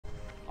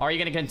Are you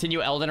going to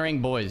continue Elden Ring?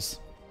 Boys,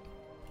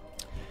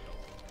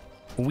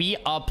 we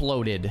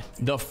uploaded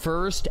the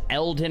first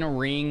Elden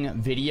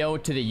Ring video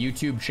to the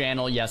YouTube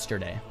channel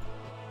yesterday.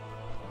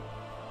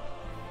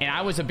 And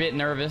I was a bit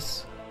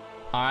nervous.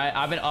 All right,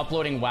 I've been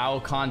uploading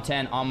WoW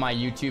content on my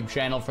YouTube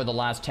channel for the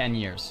last 10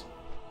 years.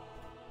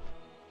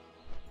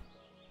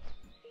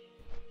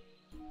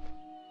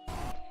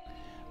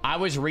 I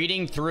was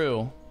reading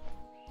through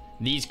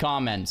these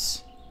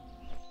comments.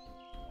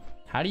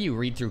 How do you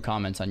read through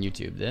comments on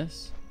YouTube?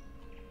 This?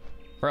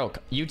 Bro,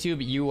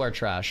 YouTube, you are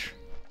trash.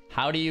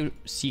 How do you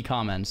see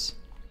comments?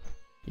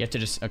 You have to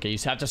just... Okay, you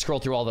just have to scroll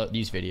through all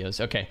these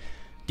videos. Okay.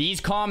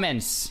 These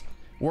comments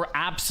were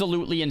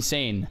absolutely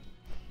insane.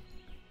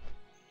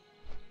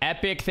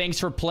 Epic, thanks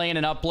for playing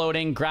and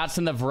uploading. Congrats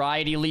on the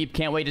variety leap.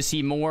 Can't wait to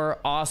see more.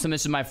 Awesome,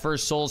 this is my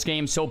first Souls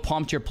game. So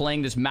pumped you're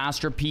playing this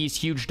masterpiece.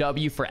 Huge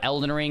W for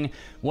Elden Ring.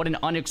 What an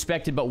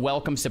unexpected but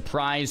welcome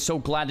surprise. So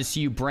glad to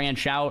see you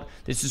branch out.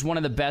 This is one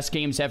of the best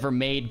games ever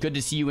made. Good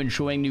to see you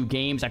enjoying new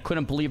games. I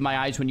couldn't believe my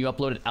eyes when you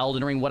uploaded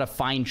Elden Ring. What a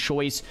fine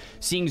choice.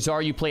 Seeing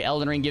Zaru play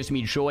Elden Ring gives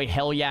me joy.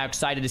 Hell yeah,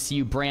 excited to see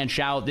you branch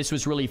out. This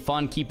was really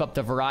fun. Keep up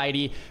the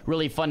variety.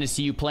 Really fun to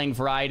see you playing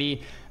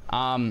variety.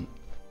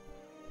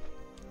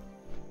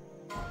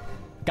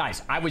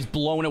 Guys, I was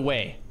blown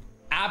away.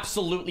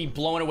 Absolutely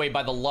blown away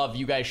by the love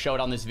you guys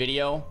showed on this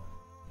video.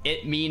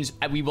 It means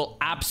we will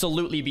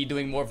absolutely be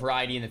doing more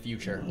variety in the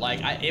future. Like,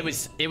 it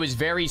was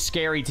very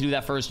scary to do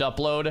that first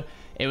upload.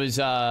 It was,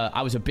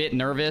 I was a bit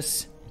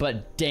nervous,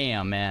 but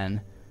damn,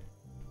 man.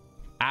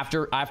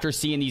 After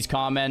seeing these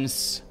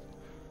comments,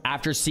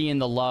 after seeing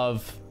the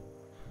love,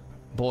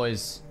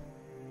 boys,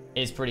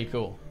 it's pretty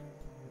cool.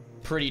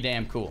 Pretty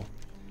damn cool.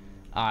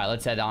 All right,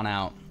 let's head on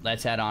out.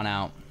 Let's head on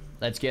out.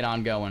 Let's get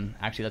on going.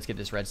 Actually, let's get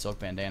this red silk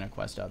bandana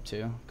quest up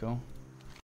too. Cool.